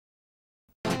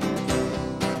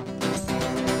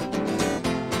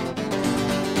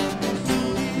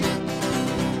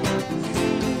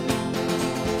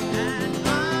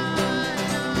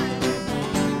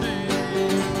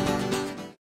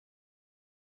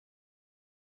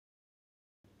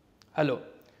Hello.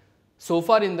 So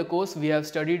far in the course we have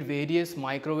studied various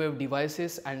microwave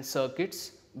devices and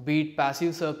circuits, be it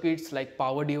passive circuits like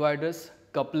power dividers,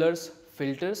 couplers,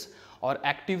 filters, or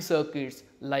active circuits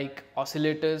like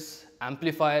oscillators,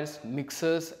 amplifiers,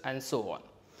 mixers and so on.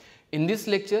 In this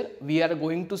lecture we are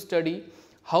going to study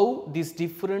how these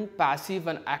different passive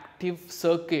and active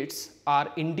circuits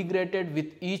are integrated with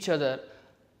each other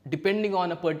depending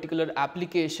on a particular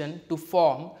application to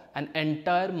form an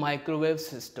entire microwave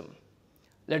system.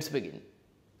 Let's begin.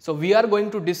 So we are going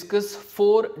to discuss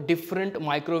 4 different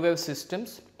microwave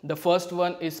systems. The first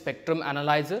one is spectrum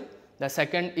analyzer, the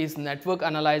second is network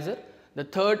analyzer, the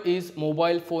third is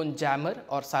mobile phone jammer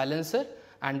or silencer,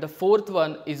 and the fourth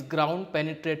one is ground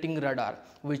penetrating radar,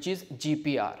 which is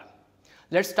GPR.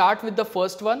 Let's start with the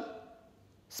first one,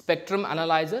 spectrum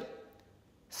analyzer.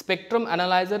 Spectrum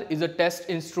analyzer is a test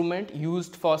instrument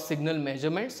used for signal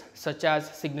measurements such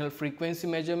as signal frequency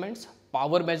measurements,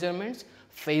 power measurements,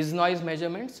 phase noise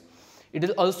measurements. It is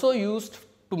also used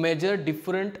to measure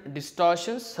different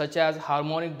distortions such as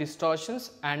harmonic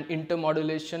distortions and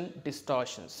intermodulation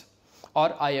distortions or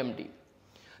IMD.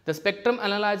 The spectrum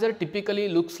analyzer typically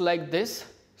looks like this.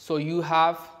 So you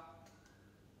have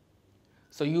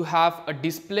a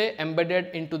display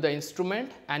embedded into the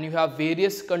instrument and you have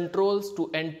various controls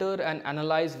to enter and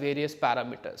analyze various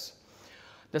parameters.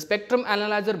 The spectrum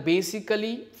analyzer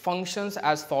basically functions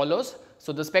as follows.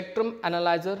 So the spectrum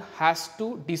analyzer has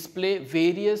to display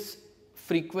various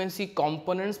frequency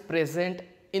components present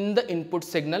in the input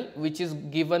signal, which is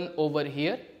given over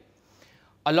here,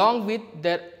 along with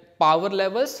their power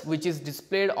levels, which is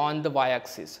displayed on the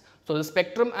y-axis. So the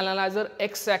spectrum analyzer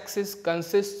x-axis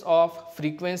consists of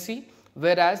frequency,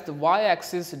 whereas the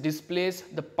y-axis displays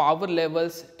the power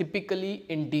levels typically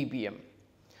in dBm.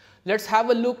 Let's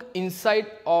have a look inside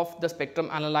of the spectrum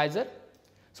analyzer.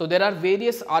 So there are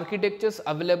various architectures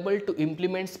available to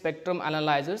implement spectrum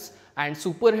analyzers, and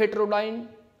super heterodyne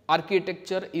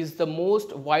architecture is the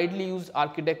most widely used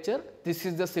architecture. This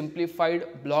is the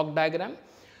simplified block diagram.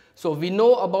 So we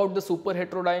know about the super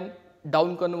heterodyne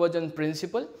down conversion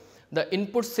principle. The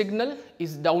input signal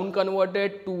is down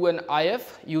converted to an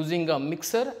IF using a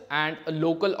mixer and a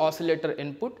local oscillator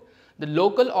input. The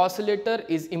local oscillator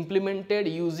is implemented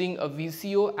using a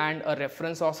VCO and a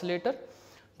reference oscillator.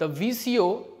 The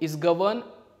VCO is governed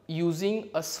using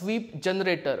a sweep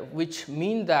generator, which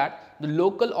means that the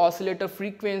local oscillator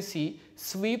frequency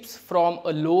sweeps from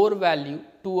a lower value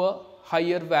to a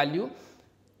higher value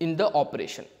in the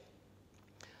operation.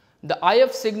 The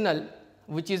IF signal,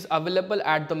 which is available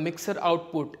at the mixer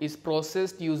output, is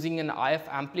processed using an IF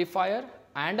amplifier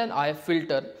and an IF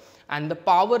filter, and the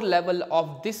power level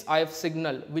of this IF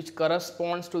signal, which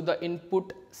corresponds to the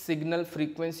input signal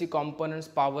frequency component's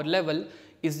power level,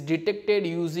 is detected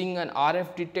using an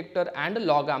RF detector and a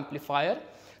log amplifier.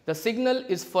 The signal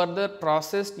is further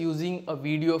processed using a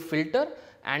video filter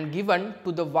and given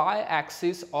to the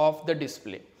y-axis of the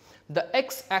display. The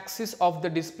x-axis of the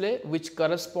display, which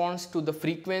corresponds to the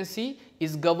frequency,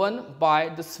 is governed by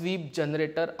the sweep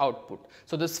generator output.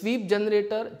 So the sweep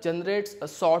generator generates a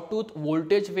sawtooth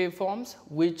voltage waveforms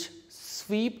which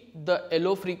sweep the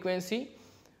LO frequency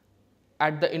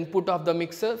at the input of the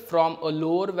mixer from a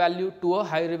lower value to a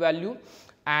higher value,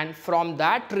 and from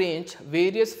that range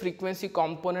various frequency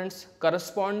components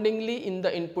correspondingly in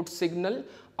the input signal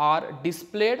are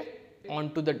displayed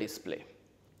onto the display.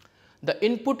 The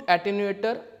input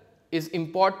attenuator is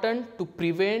important to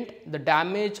prevent the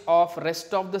damage of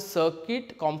rest of the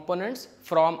circuit components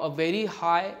from a very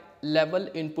high level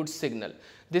input signal.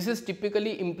 This is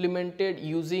typically implemented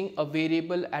using a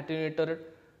variable attenuator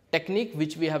technique,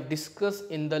 which we have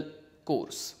discussed in the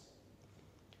course.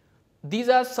 These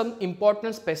are some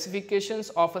important specifications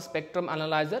of a spectrum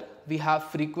analyzer. We have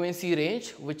frequency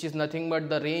range, which is nothing but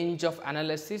the range of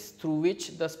analysis through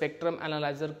which the spectrum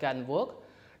analyzer can work.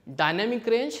 Dynamic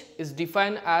range is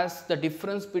defined as the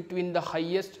difference between the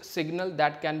highest signal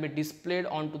that can be displayed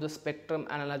onto the spectrum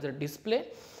analyzer display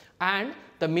and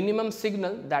the minimum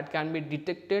signal that can be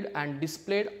detected and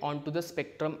displayed onto the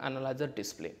spectrum analyzer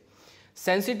display.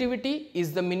 Sensitivity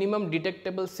is the minimum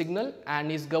detectable signal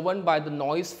and is governed by the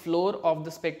noise floor of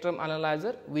the spectrum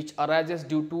analyzer, which arises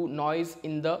due to noise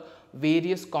in the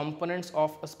various components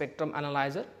of a spectrum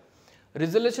analyzer.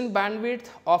 Resolution bandwidth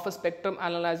of a spectrum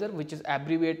analyzer, which is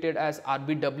abbreviated as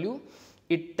RBW,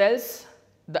 it tells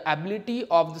the ability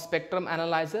of the spectrum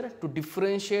analyzer to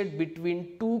differentiate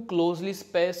between two closely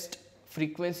spaced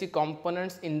frequency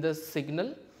components in the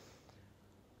signal.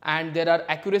 And there are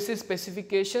accuracy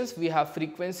specifications. We have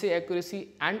frequency accuracy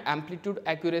and amplitude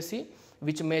accuracy,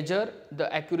 which measure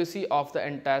the accuracy of the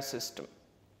entire system.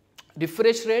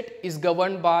 Refresh rate is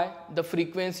governed by the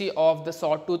frequency of the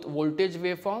sawtooth voltage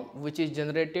waveform, which is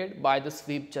generated by the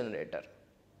sweep generator.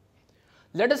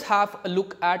 Let us have a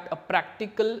look at a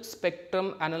practical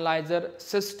spectrum analyzer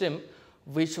system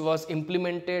which was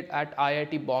implemented at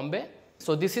IIT Bombay.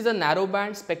 So this is a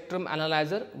narrowband spectrum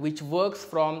analyzer which works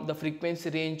from the frequency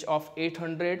range of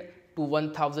 800 to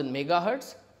 1000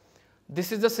 megahertz.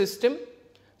 This is the system.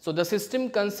 So the system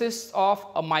consists of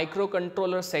a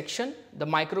microcontroller section. The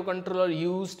microcontroller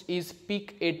used is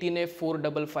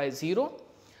PIC18A4550.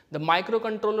 The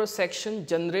microcontroller section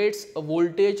generates a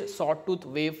voltage sawtooth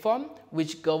waveform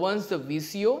which governs the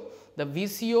VCO. The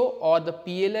VCO or the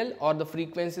PLL or the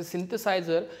frequency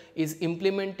synthesizer is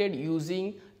implemented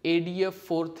using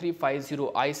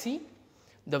ADF4350 IC.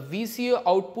 The VCO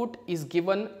output is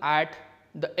given at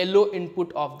the LO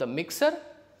input of the mixer.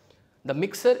 The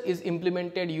mixer is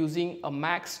implemented using a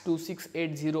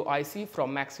MAX2680 IC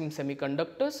from Maxim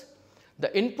Semiconductors.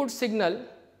 The input signal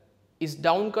is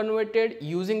down converted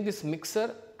using this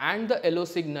mixer and the LO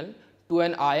signal to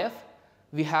an IF.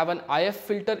 We have an IF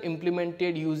filter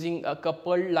implemented using a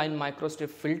coupled line microstrip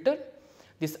filter.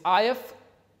 This IF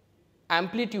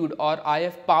amplitude or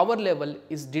IF power level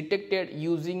is detected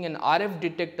using an RF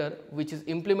detector which is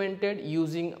implemented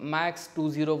using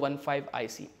MAX2015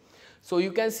 IC. So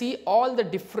you can see all the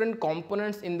different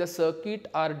components in the circuit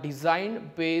are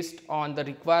designed based on the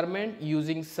requirement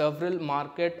using several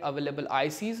market available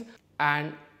ICs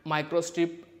and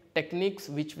microstrip techniques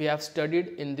which we have studied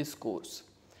in this course.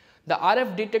 The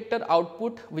RF detector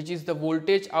output, which is the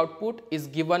voltage output, is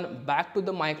given back to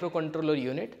the microcontroller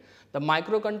unit. The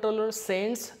microcontroller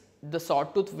sends the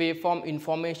sawtooth waveform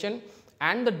information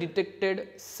and the detected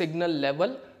signal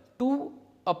level to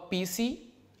a PC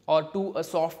or to a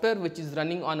software which is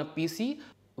running on a PC,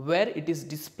 where it is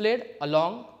displayed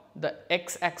along the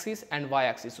x axis and y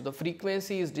axis. So the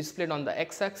frequency is displayed on the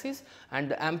x axis and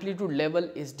the amplitude level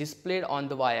is displayed on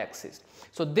the y axis.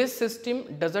 So this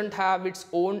system doesn't have its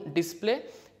own display.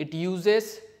 It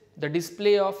uses the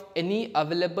display of any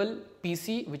available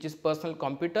PC, which is personal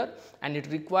computer, and it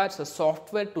requires a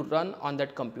software to run on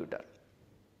that computer.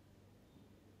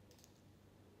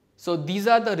 So these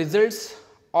are the results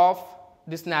of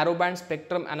this narrowband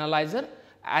spectrum analyzer.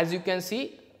 As you can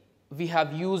see, we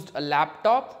have used a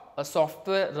laptop. A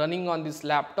software running on this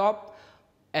laptop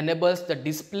enables the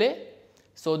display.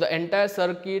 So the entire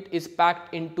circuit is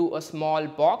packed into a small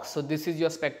box. So this is your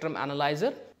spectrum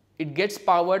analyzer. It gets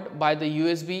powered by the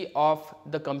USB of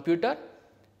the computer.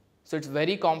 So it's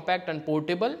very compact and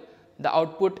portable. The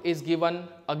output is given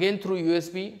again through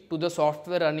USB to the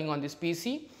software running on this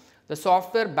PC. The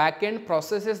software backend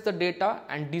processes the data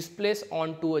and displays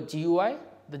onto a GUI.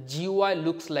 The GUI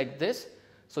looks like this.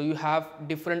 So you have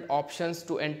different options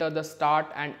to enter the start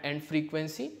and end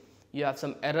frequency. You have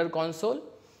some error console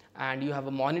and you have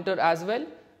a monitor as well.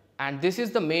 And this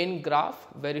is the main graph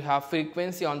where you have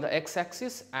frequency on the x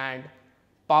axis and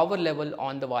power level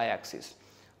on the y axis.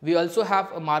 We also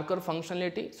have a marker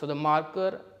functionality. So the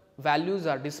marker values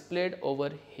are displayed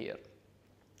over here.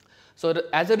 So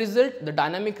as a result, the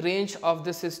dynamic range of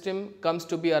the system comes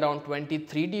to be around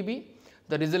 23 dB.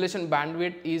 The resolution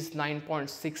bandwidth is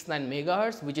 9.69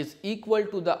 megahertz, which is equal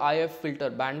to the IF filter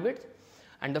bandwidth,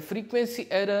 and the frequency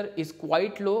error is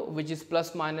quite low, which is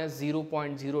plus minus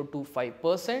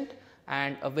 0.025%,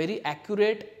 and a very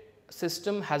accurate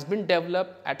system has been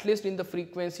developed, at least in the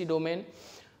frequency domain,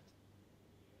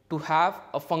 to have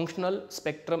a functional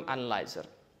spectrum analyzer.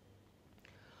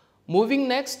 Moving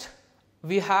next,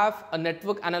 we have a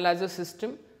network analyzer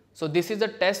system. So this is a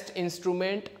test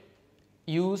instrument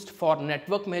used for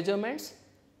network measurements,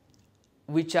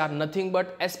 which are nothing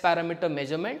but S parameter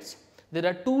measurements. There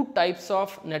are two types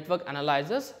of network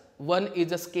analyzers. One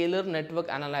is a scalar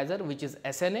network analyzer, which is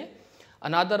SNA.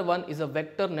 Another one is a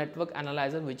vector network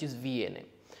analyzer, which is VNA.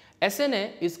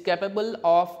 SNA is capable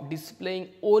of displaying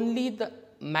only the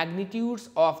magnitudes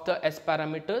of the S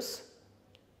parameters.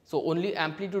 So only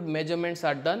amplitude measurements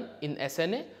are done in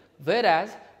SNA,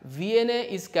 whereas VNA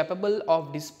is capable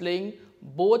of displaying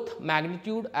both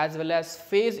magnitude as well as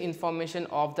phase information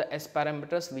of the S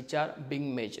parameters which are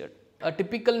being measured. A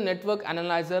typical network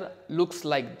analyzer looks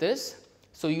like this.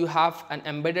 So you have an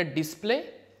embedded display,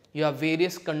 you have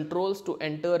various controls to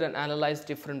enter and analyze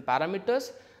different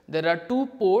parameters. There are two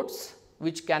ports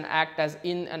which can act as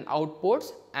in and out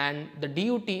ports, and the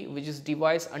DUT, which is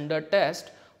device under test,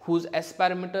 whose S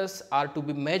parameters are to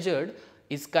be measured,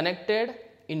 is connected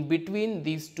in between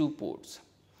these two ports.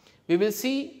 We will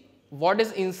see what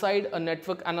is inside a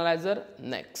network analyzer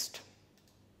next.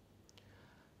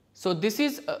 So this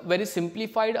is a very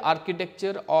simplified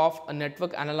architecture of a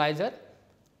network analyzer.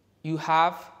 You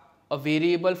have a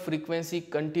variable frequency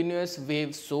continuous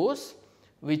wave source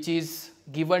which is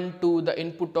given to the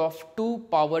input of two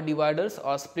power dividers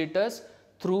or splitters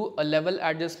through a level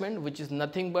adjustment, which is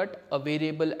nothing but a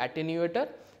variable attenuator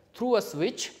through a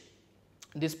switch.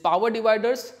 These power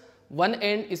dividers, one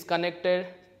end is connected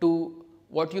to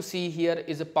what you see here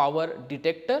is a power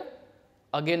detector,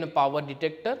 again a power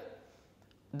detector.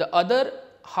 The other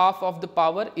half of the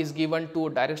power is given to a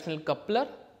directional coupler.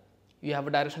 You have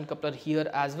a directional coupler here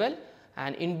as well,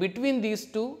 and in between these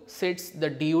two sits the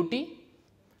DUT.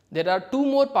 There are two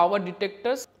more power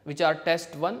detectors which are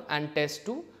test 1 and test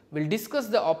 2. We will discuss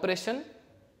the operation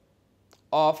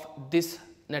of this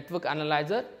network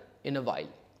analyzer in a while.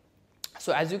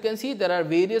 So, as you can see, there are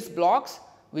various blocks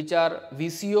which are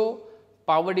VCO,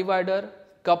 power divider,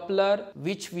 coupler,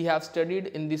 which we have studied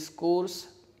in this course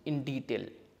in detail.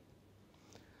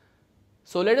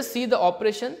 So, let us see the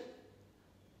operation.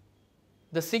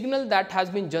 The signal that has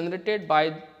been generated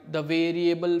by the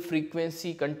variable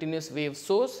frequency continuous wave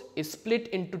source is split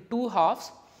into two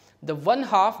halves. The one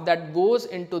half that goes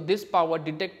into this power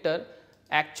detector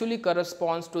actually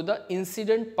corresponds to the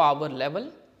incident power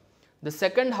level. The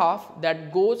second half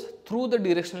that goes through the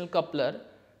directional coupler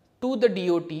to the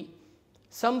DOT,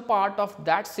 some part of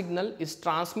that signal is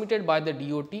transmitted by the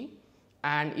DOT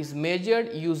and is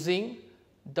measured using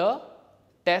the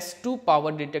test 2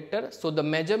 power detector. So, the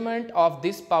measurement of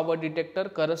this power detector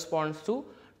corresponds to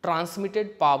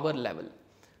transmitted power level.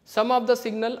 Some of the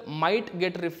signal might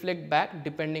get reflect back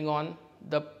depending on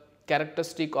the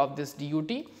characteristic of this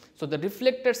DUT. So, the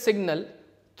reflected signal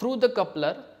through the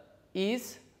coupler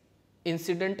is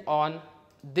incident on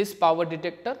this power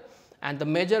detector, and the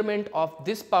measurement of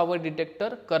this power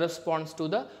detector corresponds to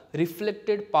the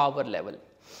reflected power level.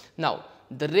 Now,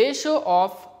 the ratio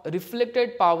of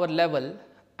reflected power level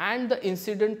and the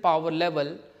incident power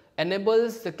level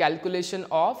enables the calculation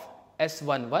of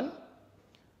S11,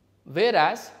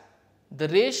 whereas the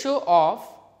ratio of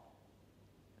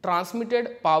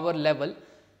transmitted power level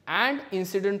and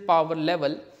incident power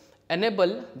level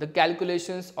enable the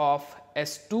calculations of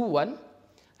S21,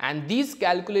 and these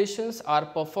calculations are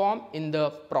performed in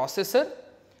the processor,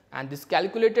 and these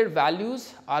calculated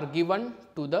values are given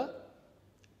to the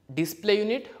display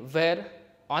unit, where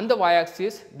on the y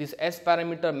axis these S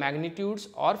parameter magnitudes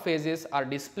or phases are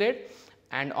displayed,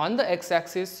 and on the x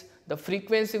axis the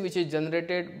frequency which is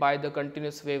generated by the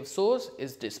continuous wave source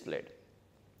is displayed.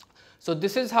 So,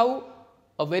 this is how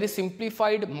a very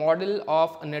simplified model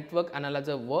of a network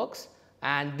analyzer works,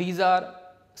 and these are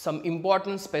some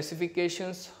important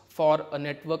specifications for a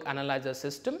network analyzer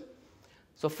system.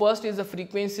 So, first is the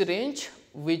frequency range,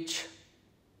 which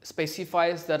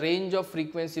specifies the range of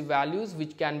frequency values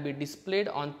which can be displayed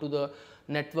onto the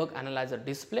network analyzer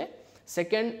display.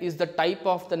 Second is the type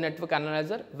of the network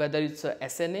analyzer, whether it is a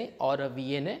SNA or a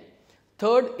VNA.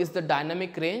 Third is the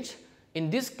dynamic range. In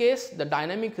this case, the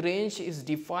dynamic range is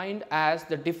defined as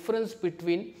the difference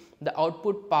between the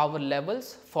output power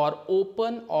levels for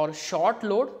open or short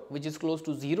load, which is close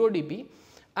to 0 dB,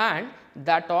 and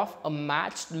that of a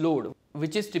matched load,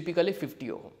 which is typically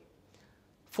 50 ohm.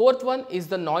 Fourth one is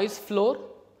the noise floor,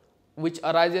 which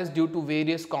arises due to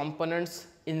various components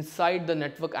inside the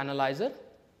network analyzer.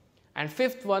 And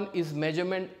fifth one is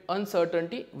measurement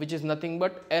uncertainty, which is nothing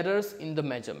but errors in the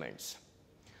measurements.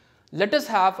 Let us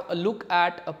have a look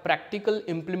at a practical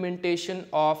implementation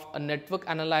of a network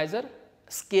analyzer,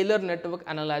 scalar network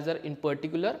analyzer in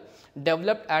particular,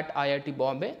 developed at IIT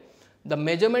Bombay. The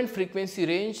measurement frequency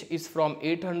range is from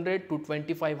 800 to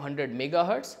 2500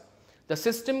 megahertz. The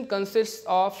system consists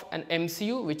of an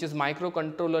MCU, which is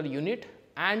microcontroller unit,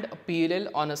 and a PLL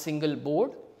on a single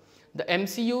board. The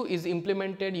MCU is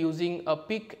implemented using a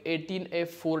PIC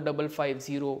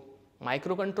 18F4550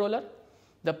 microcontroller.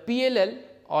 The PLL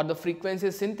or the frequency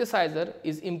synthesizer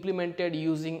is implemented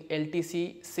using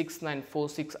LTC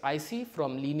 6946 IC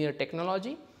from Linear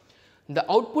Technology. The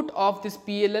output of this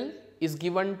PLL is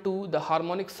given to the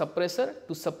harmonic suppressor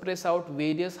to suppress out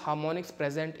various harmonics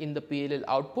present in the PLL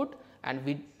output, and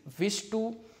we wish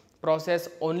to process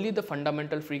only the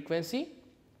fundamental frequency.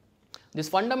 This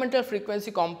fundamental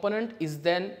frequency component is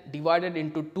then divided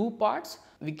into two parts.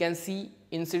 We can see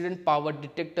incident power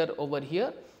detector over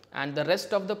here, and the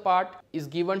rest of the part is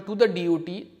given to the DUT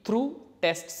through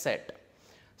test set.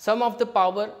 Some of the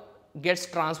power gets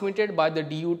transmitted by the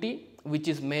DUT, which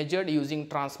is measured using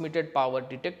transmitted power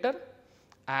detector,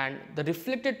 and the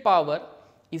reflected power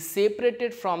is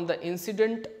separated from the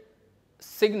incident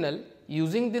signal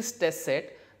using this test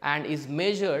set and is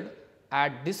measured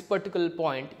at this particular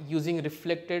point using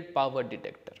reflected power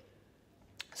detector.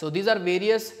 So, these are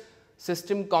various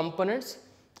system components,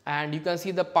 and you can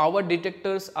see the power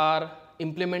detectors are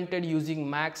implemented using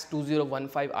MAX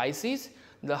 2015 ICs.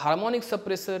 The harmonic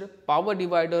suppressor, power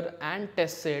divider and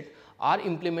test set are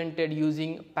implemented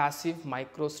using passive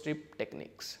microstrip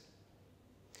techniques.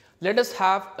 Let us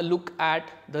have a look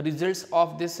at the results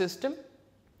of this system.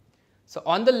 So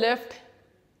on the left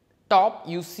top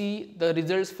you see the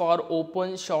results for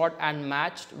open, short and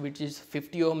matched, which is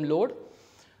 50 ohm load,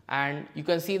 and you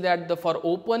can see that for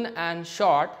open and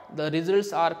short the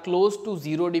results are close to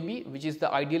 0 dB, which is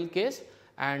the ideal case,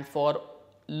 and for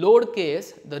load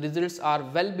case the results are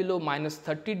well below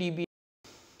 -30 dB,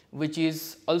 which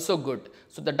is also good.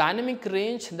 So the dynamic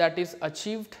range that is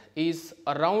achieved is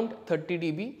around 30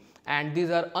 dB, and these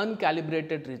are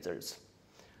uncalibrated results.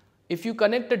 If you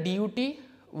connect a DUT,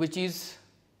 which is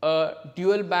a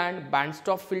dual band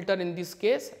stop filter in this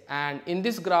case, and in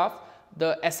this graph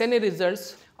the SNA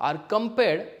results are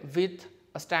compared with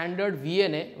a standard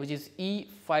VNA, which is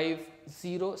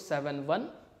E5071,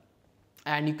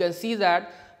 and you can see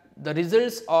that the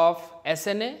results of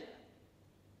SNA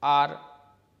are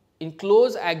in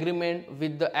close agreement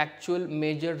with the actual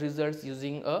measured results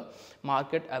using a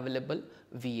market available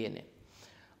VNA.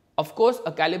 Of course,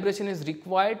 a calibration is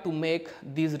required to make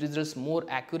these results more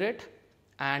accurate,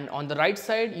 and on the right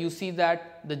side you see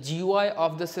that the GUI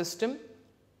of the system,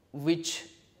 which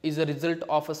is a result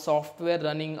of a software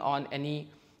running on any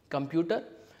computer.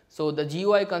 So the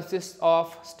GUI consists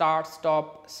of start,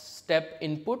 stop, step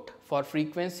input for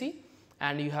frequency,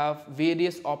 and you have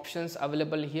various options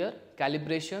available here: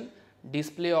 calibration,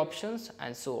 display options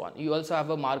and so on. You also have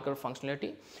a marker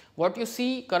functionality. What you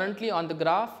see currently on the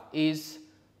graph is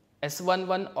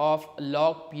S11 of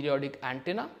log periodic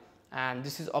antenna, and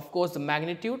this is of course the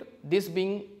magnitude. This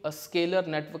being a scalar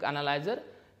network analyzer,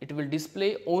 it will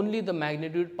display only the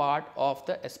magnitude part of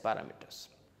the S parameters.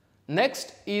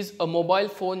 Next is a mobile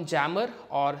phone jammer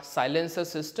or silencer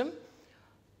system.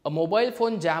 A mobile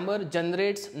phone jammer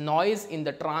generates noise in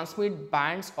the transmit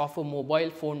bands of a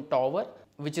mobile phone tower,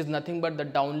 which is nothing but the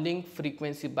downlink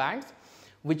frequency bands,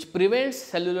 which prevents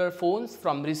cellular phones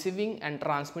from receiving and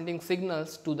transmitting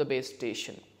signals to the base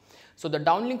station. So the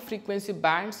downlink frequency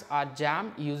bands are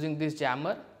jammed using this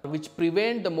jammer, which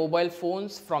prevent the mobile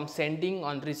phones from sending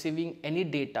or receiving any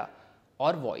data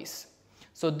or voice.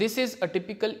 So this is a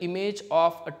typical image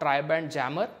of a tri-band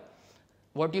jammer.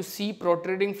 What you see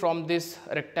protruding from this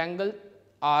rectangle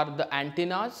are the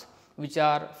antennas, which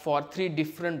are for 3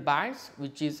 different bands,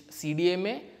 which is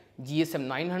CDMA, GSM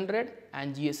 900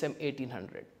 and GSM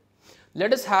 1800.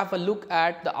 Let us have a look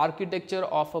at the architecture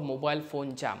of a mobile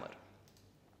phone jammer.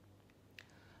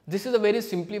 This is a very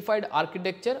simplified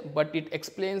architecture, but it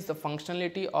explains the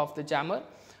functionality of the jammer.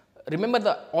 Remember,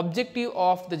 the objective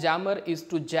of the jammer is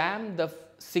to jam the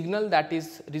signal that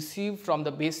is received from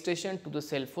the base station to the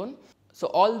cell phone. So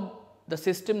all the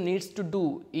system needs to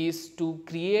do is to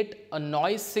create a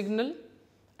noise signal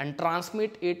and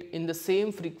transmit it in the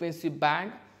same frequency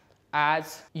band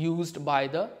as used by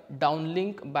the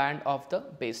downlink band of the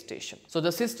base station. So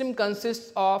the system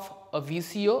consists of a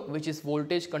VCO, which is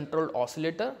voltage controlled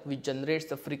oscillator, which generates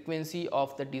the frequency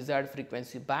of the desired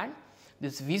frequency band.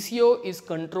 This VCO is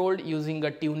controlled using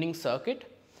a tuning circuit.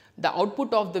 The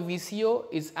output of the VCO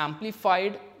is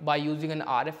amplified by using an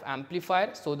RF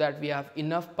amplifier, so that we have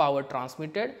enough power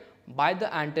transmitted by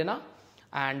the antenna,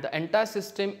 and the entire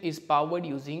system is powered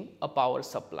using a power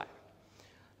supply.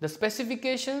 The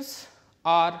specifications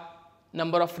are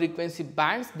number of frequency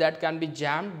bands that can be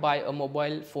jammed by a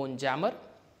mobile phone jammer,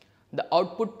 the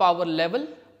output power level,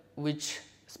 which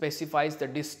specifies the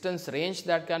distance range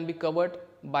that can be covered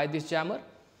by this jammer,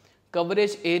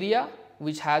 coverage area,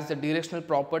 which has the directional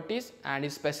properties and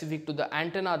is specific to the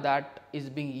antenna that is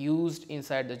being used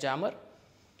inside the jammer,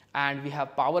 and we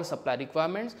have power supply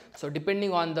requirements. So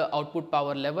depending on the output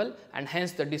power level and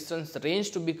hence the distance range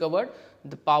to be covered,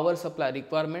 the power supply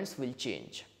requirements will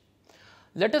change.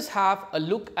 Let us have a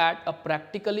look at a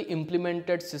practically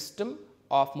implemented system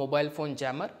of mobile phone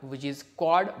jammer, which is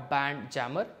quad band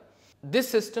jammer. This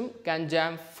system can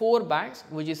jam 4 bands,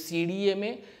 which is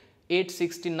CDMA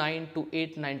 869 to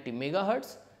 890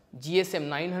 megahertz, GSM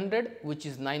 900, which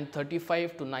is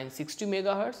 935 to 960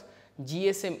 megahertz,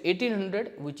 GSM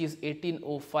 1800, which is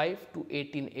 1805 to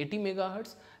 1880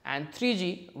 megahertz, and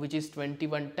 3G, which is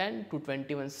 2110 to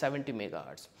 2170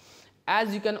 megahertz.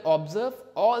 As you can observe,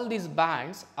 all these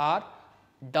bands are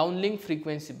downlink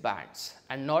frequency bands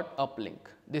and not uplink.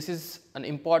 This is an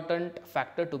important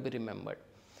factor to be remembered.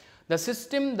 The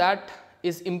system that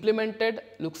is implemented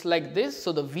looks like this.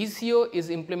 So the VCO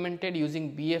is implemented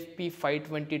using BFP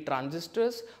 520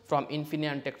 transistors from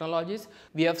Infineon Technologies.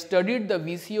 We have studied the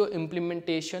VCO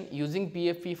implementation using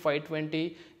BFP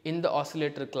 520 in the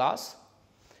oscillator class.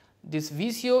 This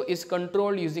VCO is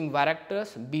controlled using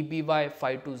varactors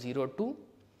BBY5202.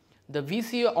 The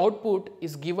VCO output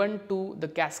is given to the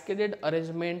cascaded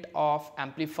arrangement of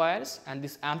amplifiers, and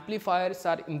these amplifiers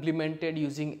are implemented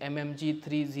using MMG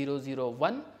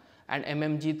 3001 and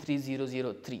MMG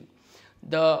 3003.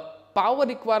 The power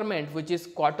requirement, which is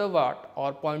quarter watt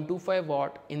or 0.25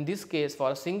 watt in this case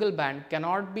for a single band,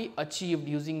 cannot be achieved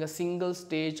using a single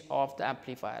stage of the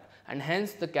amplifier, and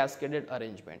hence the cascaded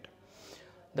arrangement.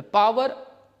 The power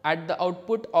at the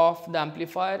output of the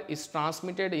amplifier is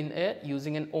transmitted in air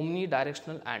using an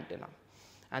omnidirectional antenna,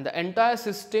 and the entire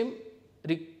system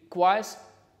requires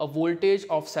a voltage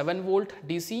of 7 volt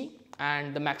DC,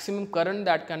 and the maximum current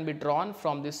that can be drawn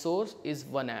from this source is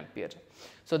 1 ampere.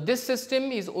 So, this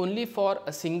system is only for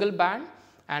a single band,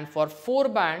 and for 4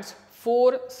 bands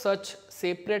 4 such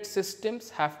separate systems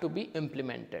have to be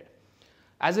implemented.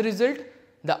 As a result,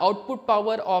 the output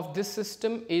power of this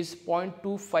system is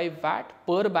 0.25 watt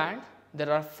per band.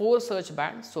 There are 4 such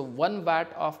bands, so 1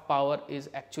 watt of power is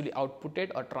actually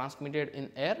outputted or transmitted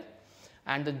in air,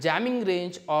 and the jamming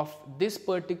range of this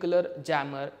particular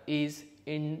jammer is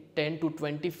in 10 to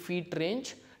 20 feet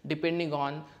range depending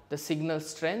on the signal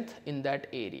strength in that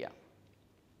area.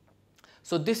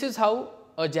 So, this is how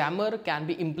a jammer can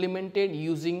be implemented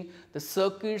using the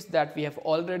circuits that we have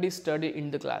already studied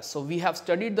in the class. So, we have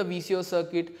studied the VCO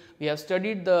circuit, we have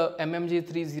studied the MMG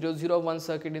 3001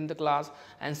 circuit in the class,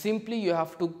 and simply you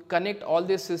have to connect all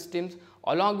these systems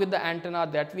along with the antenna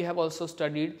that we have also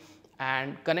studied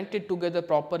and connect it together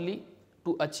properly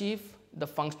to achieve the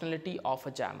functionality of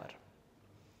a jammer.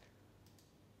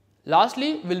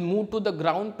 Lastly, we will move to the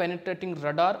ground penetrating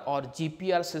radar or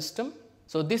GPR system.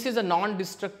 So, this is a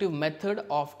non-destructive method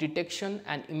of detection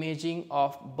and imaging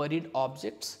of buried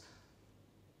objects.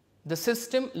 The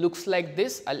system looks like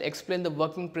this. I will explain the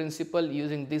working principle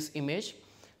using this image.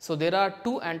 So, there are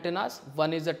 2 antennas,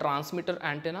 one is a transmitter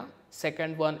antenna,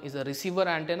 second one is a receiver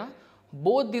antenna.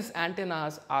 Both these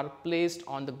antennas are placed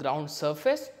on the ground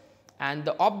surface, and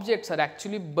the objects are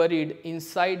actually buried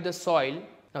inside the soil.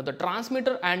 Now, the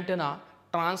transmitter antenna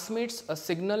transmits a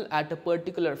signal at a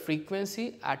particular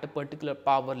frequency at a particular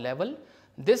power level.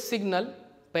 This signal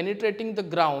penetrating the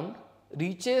ground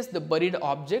reaches the buried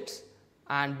objects,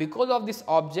 and because of this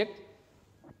object,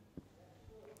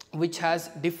 which has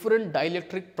different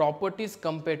dielectric properties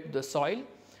compared to the soil,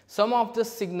 some of the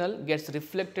signal gets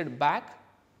reflected back,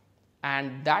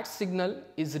 and that signal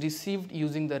is received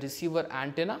using the receiver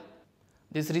antenna.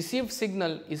 This received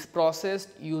signal is processed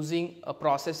using a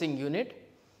processing unit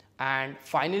and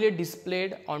finally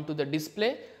displayed onto the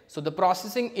display. So, the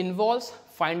processing involves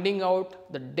finding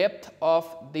out the depth of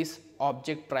this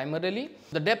object primarily.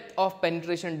 The depth of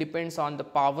penetration depends on the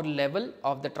power level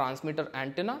of the transmitter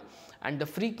antenna and the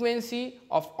frequency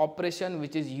of operation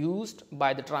which is used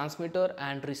by the transmitter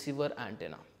and receiver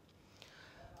antenna.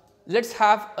 Let us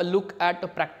have a look at a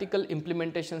practical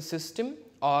implementation system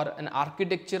or an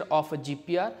architecture of a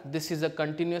GPR. This is a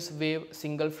continuous wave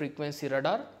single frequency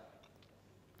radar.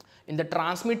 In the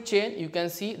transmit chain, you can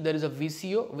see there is a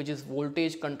VCO, which is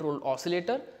voltage controlled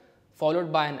oscillator,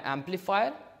 followed by an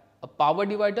amplifier, a power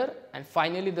divider, and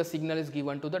finally the signal is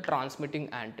given to the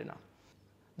transmitting antenna.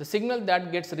 The signal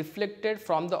that gets reflected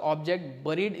from the object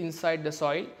buried inside the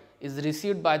soil is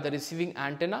received by the receiving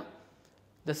antenna.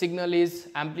 The signal is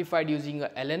amplified using a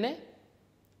LNA,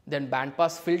 then band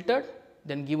pass filtered,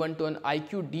 then given to an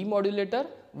IQ demodulator,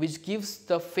 which gives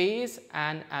the phase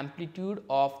and amplitude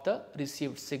of the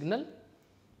received signal,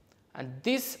 and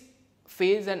this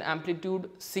phase and amplitude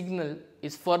signal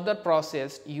is further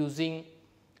processed using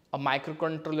a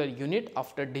microcontroller unit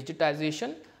after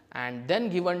digitization and then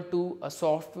given to a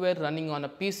software running on a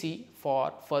PC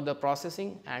for further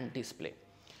processing and display.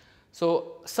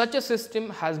 So, such a system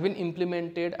has been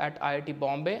implemented at IIT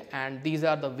Bombay, and these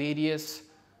are the various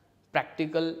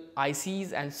practical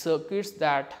ICs and circuits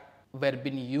that were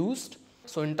being used.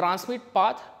 So, in transmit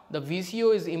path, the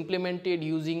VCO is implemented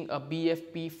using a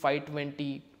BFP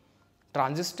 520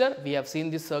 transistor. We have seen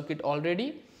this circuit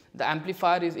already. The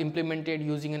amplifier is implemented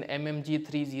using an MMG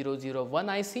 3001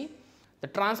 IC. The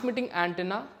transmitting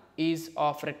antenna is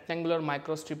of rectangular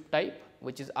microstrip type,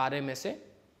 which is RMSA.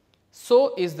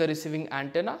 So is the receiving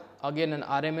antenna, again an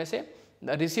RMSA.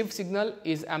 The received signal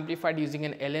is amplified using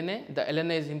an LNA. The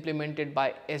LNA is implemented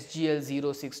by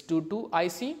SGL0622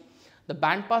 IC. The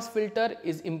band pass filter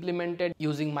is implemented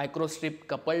using microstrip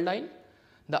coupled line.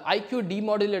 The IQ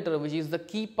demodulator, which is the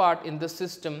key part in the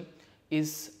system,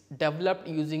 is developed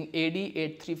using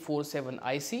AD8347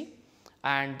 IC,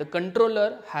 and the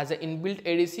controller has an inbuilt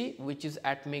ADC which is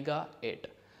at Mega 8.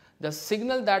 The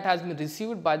signal that has been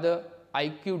received by the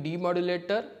IQ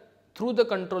demodulator through the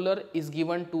controller is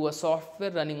given to a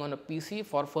software running on a PC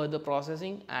for further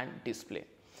processing and display.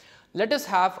 Let us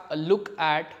have a look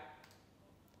at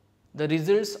the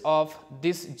results of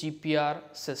this GPR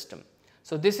system.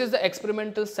 So, this is the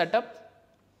experimental setup.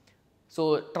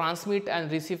 So, transmit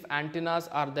and receive antennas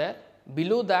are there.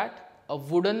 Below that, a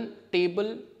wooden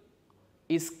table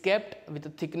is kept with a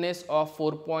thickness of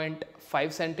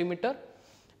 4.5 centimeter,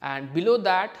 and below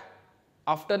that,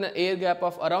 after an air gap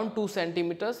of around 2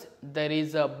 centimeters, there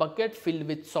is a bucket filled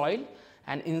with soil,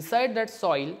 and inside that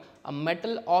soil a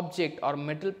metal object or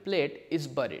metal plate is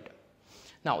buried.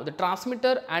 Now, the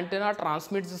transmitter antenna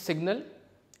transmits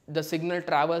the signal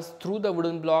travels through the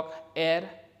wooden block, air,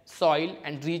 soil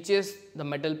and reaches the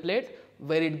metal plate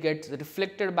where it gets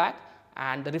reflected back,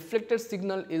 and the reflected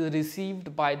signal is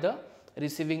received by the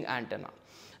receiving antenna.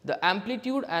 The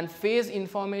amplitude and phase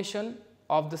information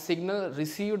of the signal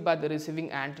received by the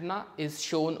receiving antenna is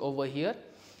shown over here.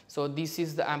 So, this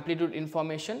is the amplitude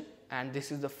information and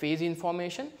this is the phase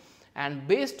information, and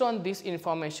based on this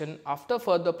information, after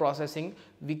further processing,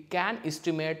 we can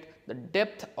estimate the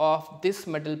depth of this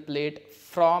metal plate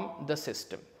from the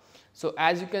system. So,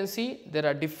 as you can see, there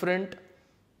are different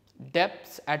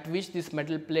depths at which this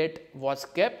metal plate was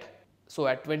kept. So,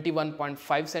 at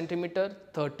 21.5 centimeter,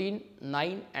 13,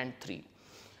 9 and 3,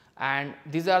 and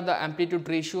these are the amplitude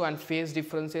ratio and phase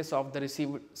differences of the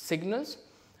received signals,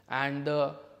 and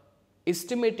the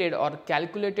estimated or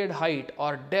calculated height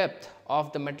or depth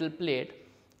of the metal plate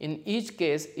in each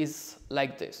case is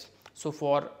like this. So,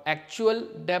 for actual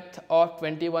depth of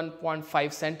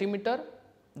 21.5 centimeter,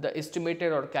 the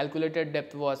estimated or calculated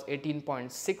depth was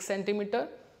 18.6 centimeter.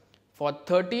 For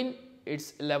 13, it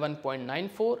is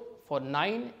 11.94. For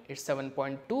 9, it is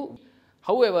 7.2.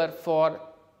 However, for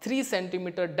 3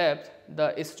 centimeter depth,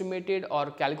 the estimated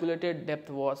or calculated depth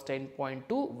was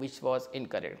 10.2, which was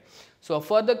incorrect. So, a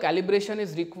further calibration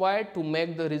is required to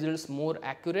make the results more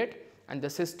accurate, and the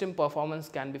system performance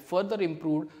can be further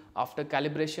improved after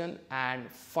calibration and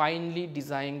finally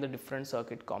designing the different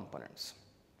circuit components.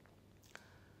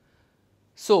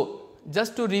 So,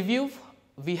 just to review,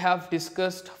 we have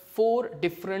discussed 4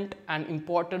 different and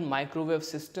important microwave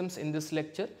systems in this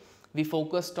lecture. We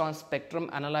focused on spectrum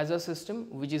analyzer system,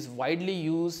 which is widely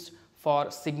used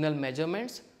for signal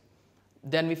measurements.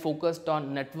 Then we focused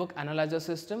on network analyzer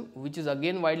system, which is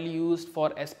again widely used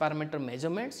for S parameter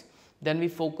measurements. Then we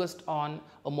focused on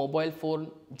a mobile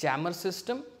phone jammer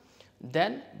system.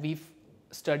 Then we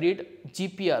studied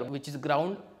GPR, which is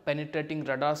ground penetrating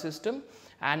radar system,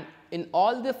 and in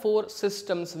all the 4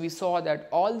 systems we saw that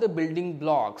all the building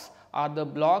blocks are the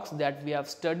blocks that we have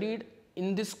studied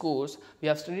in this course. We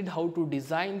have studied how to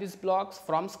design these blocks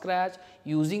from scratch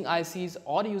using ICs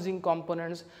or using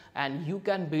components, and you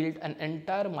can build an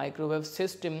entire microwave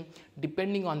system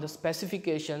depending on the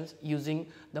specifications using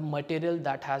the material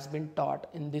that has been taught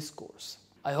in this course.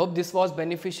 I hope this was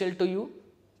beneficial to you.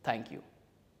 Thank you.